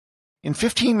In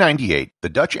 1598, the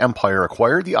Dutch Empire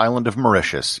acquired the island of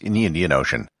Mauritius in the Indian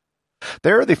Ocean.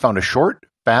 There they found a short,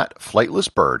 fat,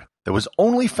 flightless bird that was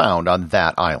only found on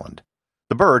that island.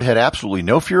 The bird had absolutely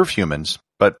no fear of humans,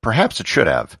 but perhaps it should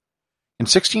have. In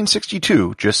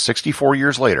 1662, just 64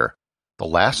 years later, the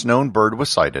last known bird was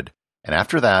sighted, and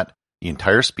after that, the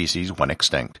entire species went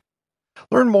extinct.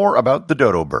 Learn more about the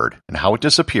dodo bird and how it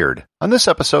disappeared on this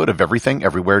episode of Everything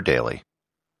Everywhere Daily.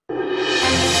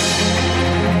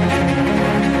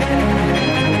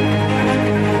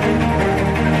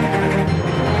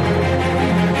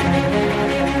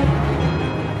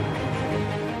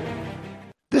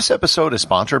 This episode is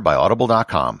sponsored by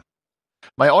Audible.com.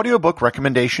 My audiobook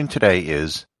recommendation today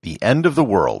is The End of the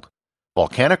World: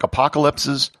 Volcanic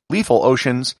Apocalypses, Lethal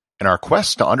Oceans, and Our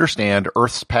Quest to Understand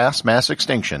Earth's Past Mass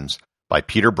Extinctions by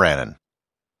Peter Brannan.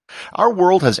 Our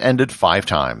world has ended 5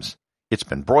 times. It's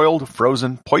been broiled,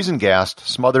 frozen, poison-gassed,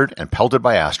 smothered, and pelted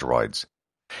by asteroids.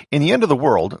 In The End of the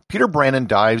World, Peter Brannan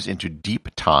dives into deep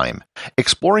time,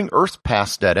 exploring Earth's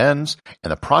past dead ends,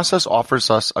 and the process offers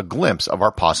us a glimpse of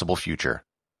our possible future.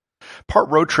 Part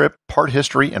road trip, part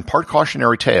history, and part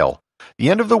cautionary tale,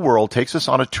 The End of the World takes us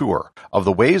on a tour of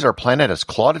the ways our planet has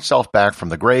clawed itself back from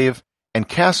the grave and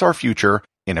casts our future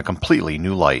in a completely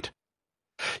new light.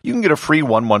 You can get a free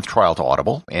 1-month trial to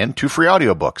Audible and 2 free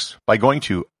audiobooks by going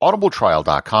to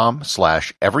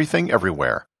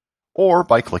audibletrial.com/everythingeverywhere or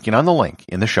by clicking on the link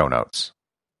in the show notes.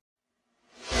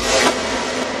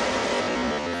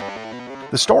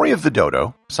 The story of the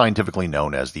dodo, scientifically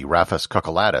known as the Rhaphis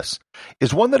cucullatus,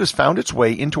 is one that has found its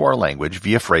way into our language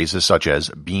via phrases such as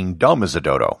being dumb as a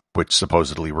dodo, which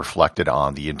supposedly reflected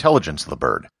on the intelligence of the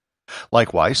bird.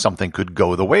 Likewise, something could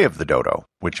go the way of the dodo,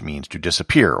 which means to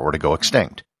disappear or to go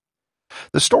extinct.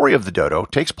 The story of the dodo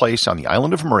takes place on the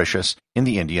island of Mauritius in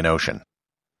the Indian Ocean.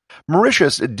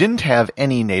 Mauritius didn't have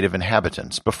any native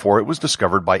inhabitants before it was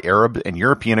discovered by Arab and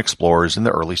European explorers in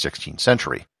the early 16th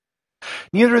century.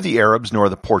 Neither the Arabs nor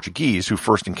the Portuguese who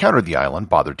first encountered the island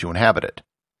bothered to inhabit it.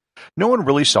 No one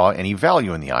really saw any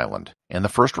value in the island, and the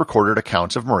first recorded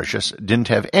accounts of Mauritius didn't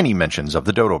have any mentions of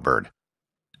the dodo bird.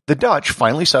 The Dutch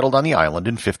finally settled on the island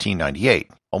in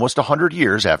 1598, almost 100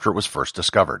 years after it was first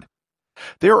discovered.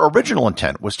 Their original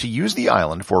intent was to use the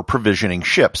island for provisioning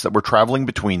ships that were traveling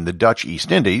between the Dutch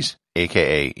East Indies,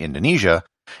 aka Indonesia,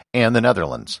 and the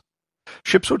Netherlands.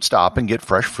 Ships would stop and get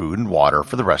fresh food and water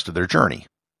for the rest of their journey.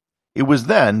 It was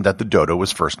then that the dodo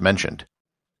was first mentioned.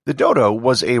 The dodo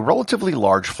was a relatively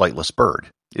large flightless bird.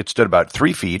 It stood about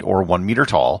 3 feet or 1 meter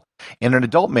tall, and an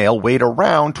adult male weighed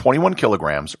around 21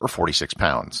 kilograms or 46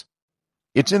 pounds.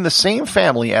 It's in the same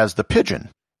family as the pigeon,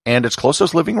 and its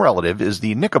closest living relative is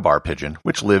the Nicobar pigeon,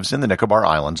 which lives in the Nicobar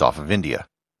Islands off of India.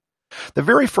 The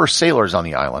very first sailors on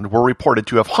the island were reported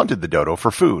to have hunted the dodo for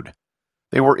food.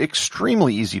 They were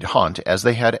extremely easy to hunt as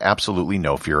they had absolutely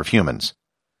no fear of humans.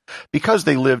 Because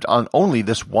they lived on only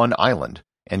this one island,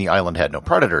 and the island had no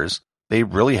predators, they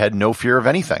really had no fear of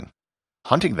anything.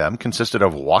 Hunting them consisted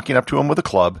of walking up to them with a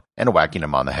club and whacking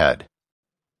them on the head.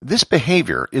 This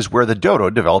behavior is where the dodo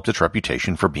developed its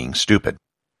reputation for being stupid.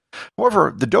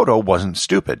 However, the dodo wasn't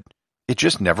stupid. It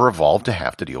just never evolved to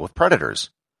have to deal with predators.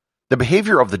 The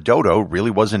behavior of the dodo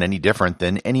really wasn't any different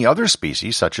than any other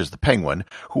species, such as the penguin,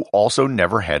 who also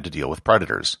never had to deal with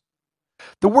predators.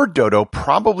 The word dodo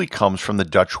probably comes from the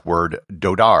Dutch word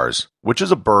dodars, which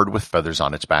is a bird with feathers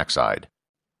on its backside.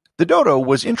 The dodo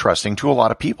was interesting to a lot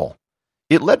of people.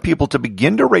 It led people to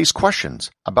begin to raise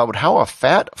questions about how a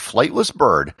fat, flightless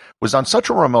bird was on such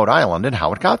a remote island and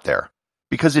how it got there,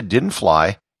 because it didn't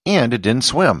fly and it didn't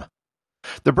swim.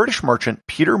 The British merchant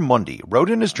Peter Mundy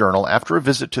wrote in his journal after a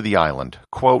visit to the island,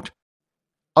 quote,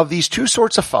 "Of these 2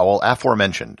 sorts of fowl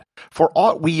aforementioned, for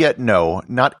aught we yet know,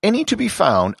 not any to be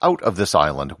found out of this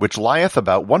island, which lieth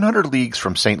about 100 leagues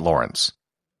from St. Lawrence.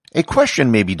 A question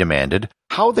may be demanded,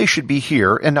 how they should be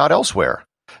here and not elsewhere,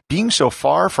 being so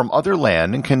far from other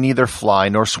land and can neither fly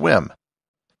nor swim.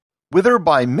 Whether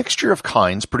by mixture of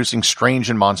kinds producing strange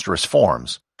and monstrous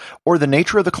forms, or the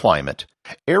nature of the climate,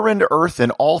 air and earth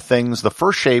in all things the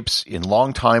first shapes in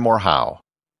long time or how."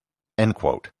 End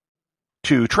quote.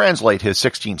 To translate his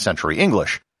 16th century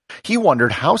English, he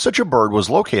wondered how such a bird was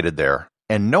located there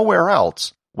and nowhere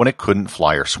else when it couldn't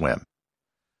fly or swim.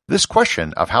 This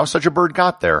question of how such a bird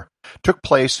got there took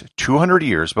place 200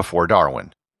 years before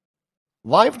Darwin.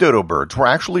 Live dodo birds were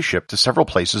actually shipped to several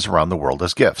places around the world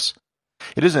as gifts.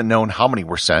 It isn't known how many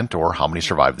were sent or how many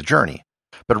survived the journey,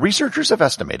 but researchers have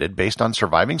estimated, based on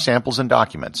surviving samples and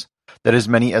documents, that as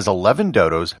many as 11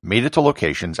 dodos made it to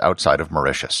locations outside of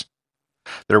Mauritius.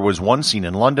 There was 1 seen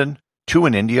in London, 2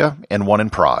 in India, and 1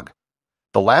 in Prague.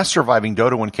 The last surviving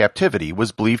dodo in captivity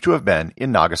was believed to have been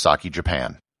in Nagasaki,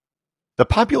 Japan. The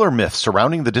popular myth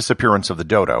surrounding the disappearance of the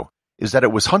dodo is that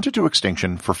it was hunted to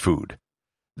extinction for food.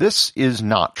 This is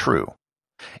not true.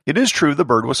 It is true the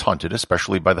bird was hunted,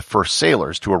 especially by the first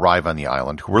sailors to arrive on the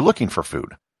island who were looking for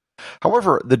food.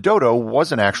 However, the dodo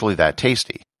wasn't actually that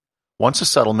tasty. Once a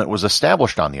settlement was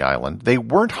established on the island, they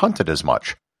weren't hunted as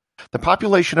much. The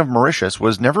population of Mauritius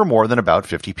was never more than about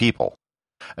 50 people.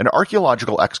 An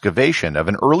archaeological excavation of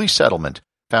an early settlement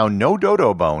found no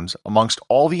dodo bones amongst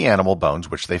all the animal bones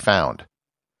which they found.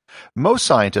 Most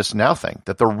scientists now think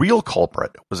that the real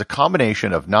culprit was a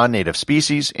combination of non-native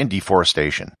species and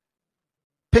deforestation.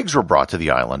 Pigs were brought to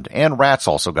the island, and rats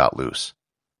also got loose.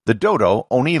 The dodo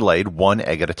only laid one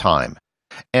egg at a time,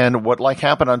 and what like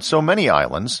happened on so many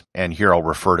islands, and here I'll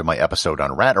refer to my episode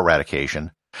on rat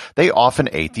eradication, they often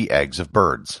ate the eggs of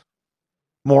birds.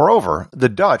 Moreover, the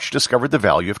Dutch discovered the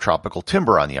value of tropical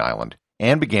timber on the island,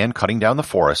 and began cutting down the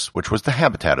forests which was the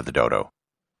habitat of the dodo.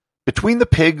 Between the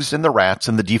pigs and the rats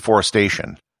and the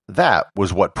deforestation, that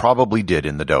was what probably did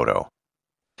in the dodo.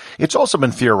 It's also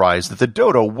been theorized that the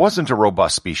dodo wasn't a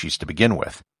robust species to begin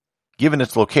with. Given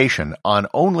its location on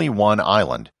only one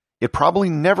island, it probably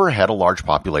never had a large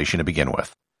population to begin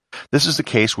with. This is the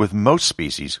case with most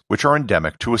species which are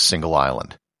endemic to a single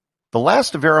island. The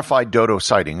last verified dodo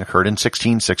sighting occurred in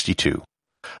 1662.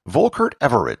 Volkert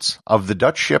Everets of the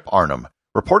Dutch ship Arnhem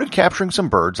reported capturing some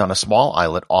birds on a small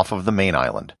islet off of the main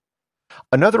island.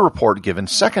 Another report given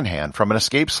secondhand from an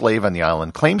escaped slave on the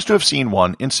island claims to have seen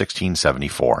one in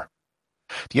 1674.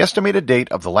 The estimated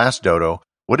date of the last dodo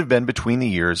would have been between the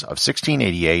years of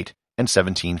 1688 and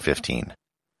 1715.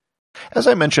 As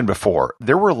I mentioned before,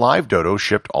 there were live dodos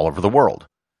shipped all over the world.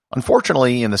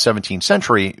 Unfortunately, in the 17th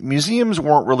century, museums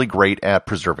weren't really great at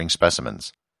preserving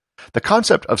specimens. The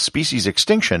concept of species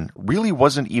extinction really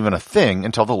wasn't even a thing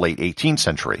until the late 18th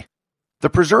century. The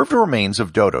preserved remains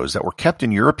of dodos that were kept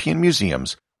in European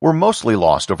museums were mostly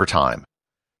lost over time.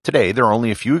 Today, there are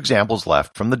only a few examples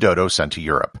left from the dodo sent to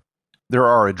Europe. There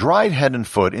are a dried head and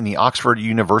foot in the Oxford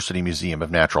University Museum of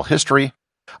Natural History,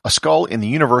 a skull in the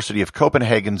University of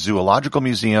Copenhagen Zoological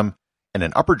Museum, and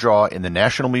an upper jaw in the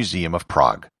National Museum of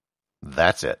Prague.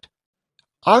 That's it.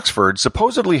 Oxford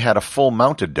supposedly had a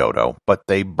full-mounted dodo, but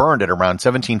they burned it around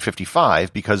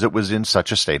 1755 because it was in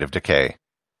such a state of decay.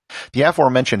 The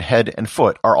aforementioned head and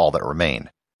foot are all that remain.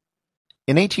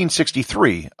 In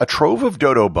 1863, a trove of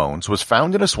dodo bones was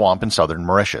found in a swamp in southern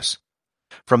Mauritius.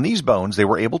 From these bones, they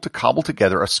were able to cobble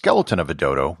together a skeleton of a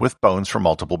dodo with bones from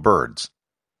multiple birds.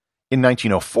 In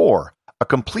 1904, a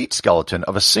complete skeleton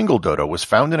of a single dodo was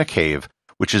found in a cave,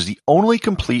 which is the only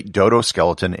complete dodo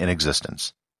skeleton in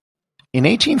existence. In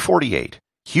 1848,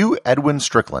 Hugh Edwin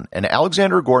Strickland and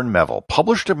Alexander Gordon Melville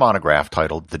published a monograph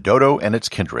titled The Dodo and Its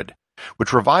Kindred,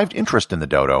 which revived interest in the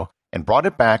dodo and brought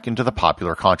it back into the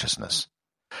popular consciousness.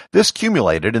 This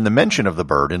culminated in the mention of the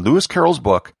bird in Lewis Carroll's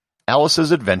book,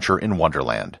 Alice's Adventure in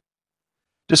Wonderland.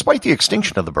 Despite the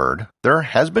extinction of the bird, there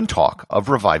has been talk of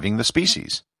reviving the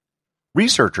species.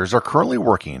 Researchers are currently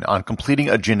working on completing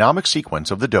a genomic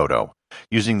sequence of the dodo,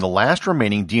 using the last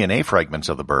remaining DNA fragments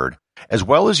of the bird, as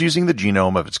well as using the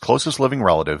genome of its closest living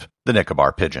relative, the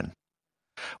Nicobar pigeon.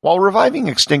 While reviving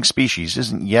extinct species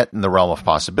isn't yet in the realm of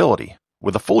possibility,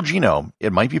 with a full genome,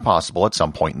 it might be possible at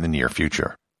some point in the near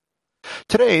future.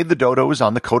 Today, the dodo is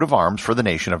on the coat of arms for the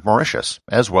nation of Mauritius,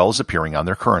 as well as appearing on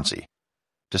their currency.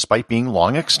 Despite being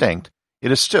long extinct,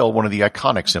 it is still one of the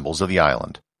iconic symbols of the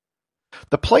island.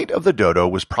 The plight of the dodo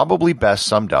was probably best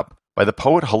summed up by the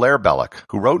poet Hilaire Belloc,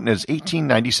 who wrote in his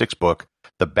 1896 book,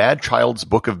 The Bad Child's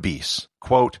Book of Beasts,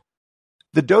 quote,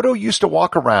 "The dodo used to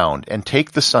walk around and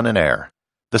take the sun and air.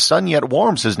 The sun yet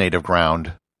warms his native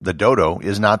ground. The dodo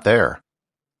is not there.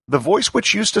 The voice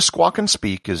which used to squawk and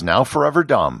speak is now forever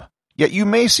dumb. Yet you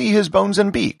may see his bones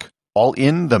and beak, all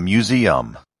in the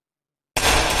museum."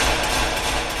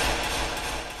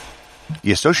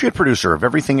 The associate producer of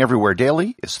Everything Everywhere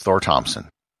Daily is Thor Thomsen.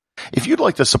 If you'd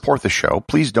like to support the show,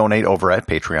 please donate over at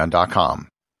patreon.com.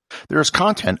 There is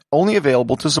content only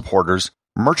available to supporters,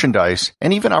 merchandise,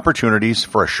 and even opportunities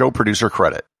for a show producer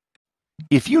credit.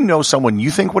 If you know someone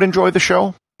you think would enjoy the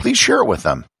show, please share it with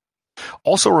them.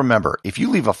 Also remember, if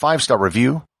you leave a 5-star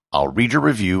review, I'll read your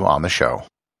review on the show.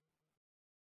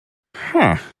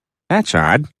 That's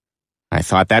odd. I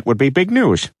thought that would be big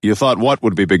news. You thought what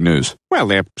would be big news? Well,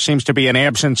 there seems to be an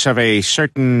absence of a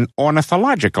certain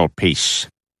ornithological piece.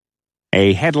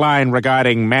 A headline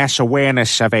regarding mass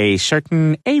awareness of a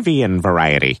certain avian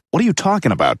variety. What are you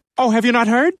talking about? Oh, have you not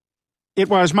heard? It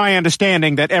was my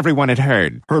understanding that everyone had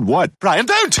heard. Heard what? Brian,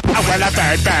 don't! A well a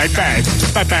bird, bird, bird.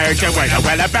 A bird, a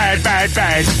well a bird, bird,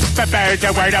 bird. A bird,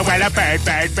 a word, a well a bird,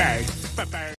 bird,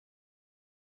 bird.